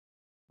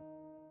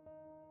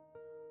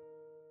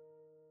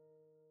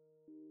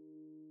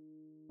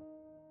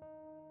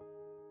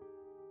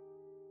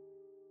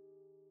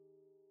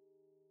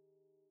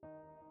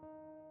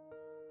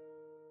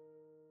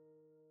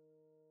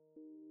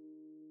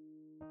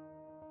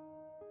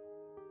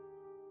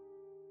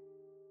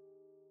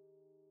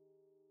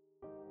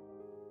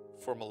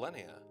For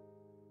millennia,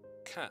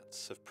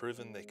 cats have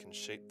proven they can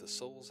shape the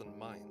souls and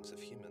minds of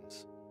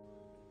humans.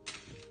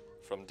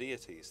 From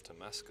deities to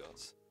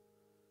mascots,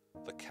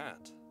 the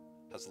cat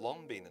has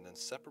long been an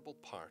inseparable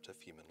part of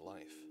human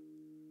life.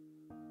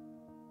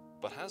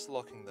 But has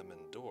locking them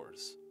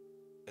indoors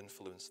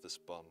influenced this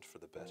bond for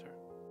the better?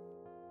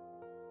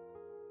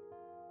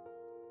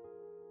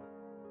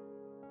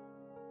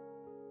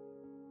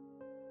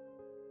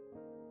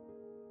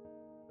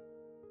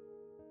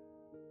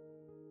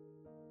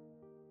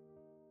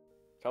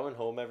 Coming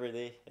home every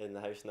day and the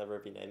house never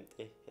being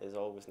empty is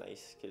always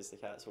nice because the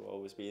cats will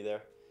always be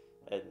there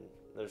and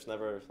there's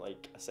never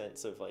like a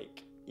sense of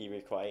like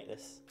eerie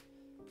quietness,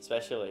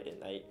 especially at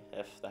night.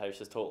 If the house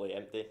is totally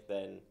empty,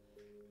 then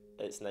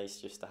it's nice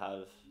just to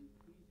have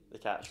the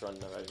cats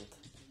running around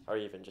or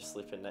even just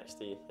sleeping next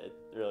to you. It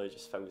really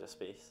just fills a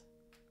space.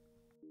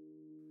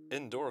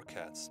 Indoor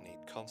cats need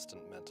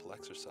constant mental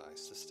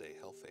exercise to stay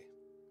healthy.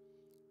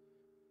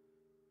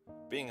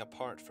 Being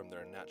apart from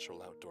their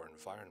natural outdoor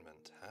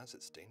environment has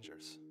its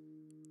dangers.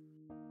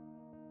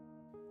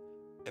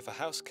 If a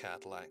house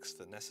cat lacks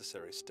the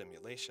necessary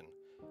stimulation,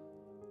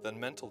 then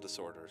mental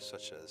disorders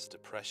such as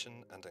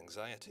depression and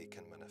anxiety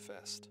can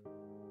manifest.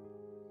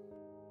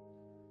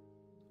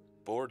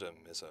 Boredom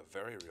is a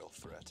very real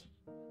threat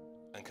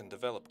and can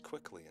develop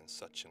quickly in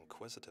such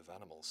inquisitive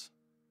animals.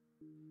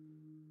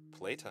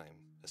 Playtime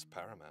is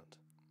paramount.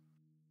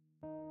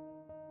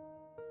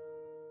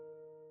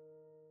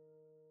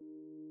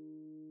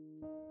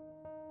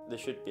 They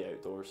should be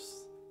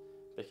outdoors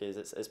because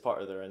it's part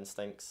of their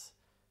instincts,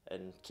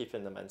 and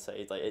keeping them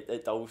inside, like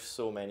it does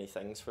so many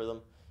things for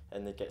them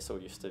and they get so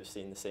used to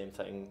seeing the same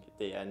thing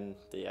day in,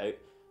 day out.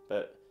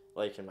 But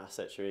like in my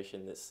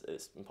situation,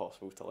 it's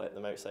impossible to let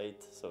them outside,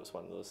 so it's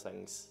one of those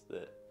things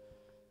that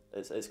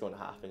it's going to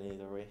happen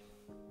either way.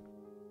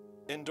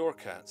 Indoor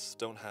cats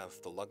don't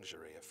have the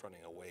luxury of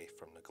running away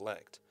from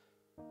neglect,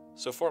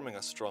 so forming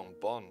a strong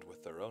bond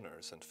with their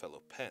owners and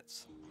fellow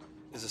pets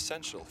is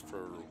essential for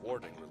a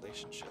rewarding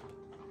relationship.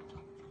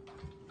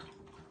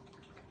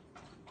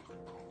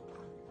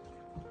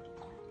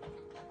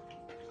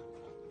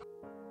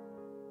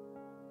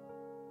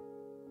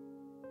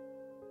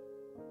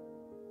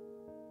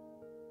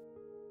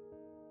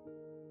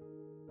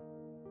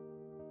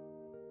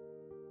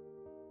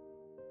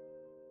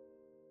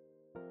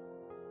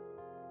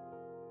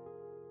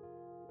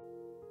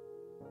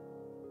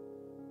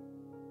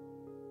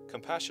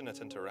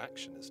 Compassionate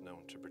interaction is known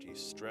to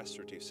produce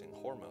stress-reducing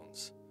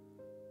hormones.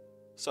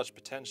 Such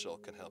potential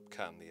can help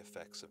calm the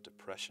effects of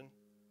depression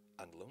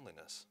and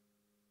loneliness.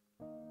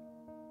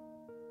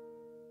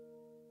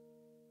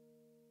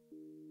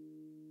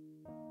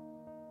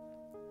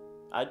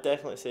 I'd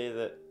definitely say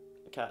that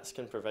cats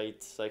can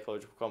provide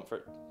psychological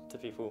comfort to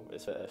people.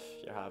 If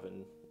you're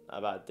having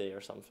a bad day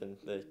or something,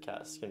 the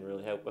cats can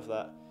really help with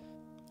that.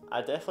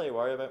 I definitely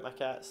worry about my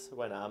cats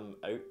when I'm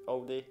out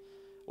all day.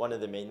 One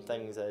of the main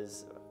things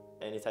is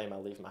anytime I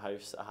leave my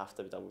house, I have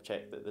to double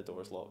check that the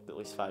door's locked at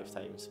least 5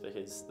 times,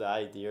 because the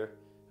idea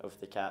of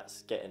the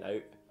cats getting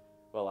out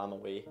while I'm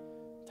away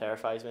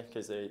terrifies me,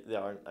 because they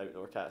aren't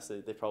outdoor cats.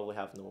 They probably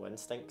have no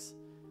instincts.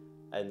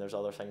 And there's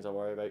other things I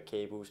worry about: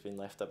 cables being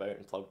left about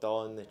and plugged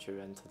on, they chew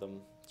into them,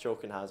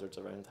 choking hazards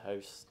around the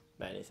house,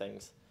 many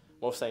things.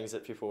 Most things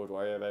that people would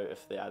worry about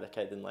if they had a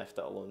kid and left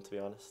it alone, to be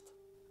honest.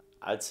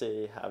 I'd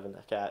say having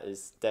a cat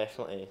is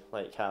definitely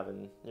like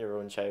having your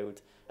own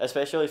child,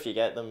 especially if you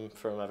get them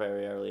from a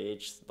very early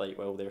age, like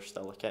while they're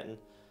still a kitten,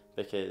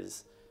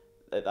 because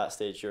at that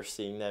stage you're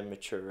seeing them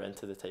mature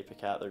into the type of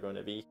cat they're going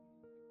to be.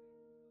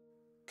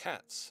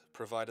 Cats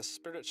provide a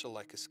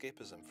spiritual-like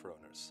escapism for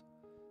owners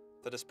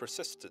that has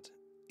persisted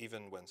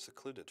even when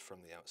secluded from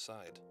the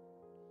outside.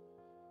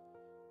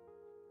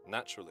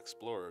 Natural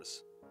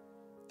explorers,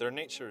 their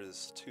nature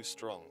is too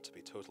strong to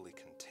be totally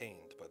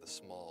contained by the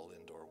small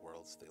indoor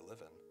worlds they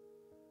live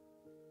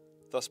in,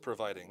 thus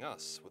providing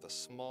us with a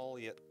small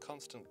yet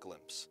constant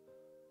glimpse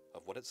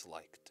of what it's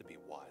like to be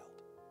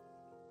wild.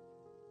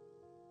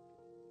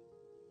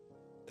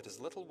 It is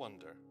little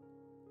wonder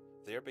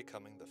they are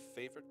becoming the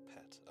favorite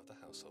pet of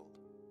the household.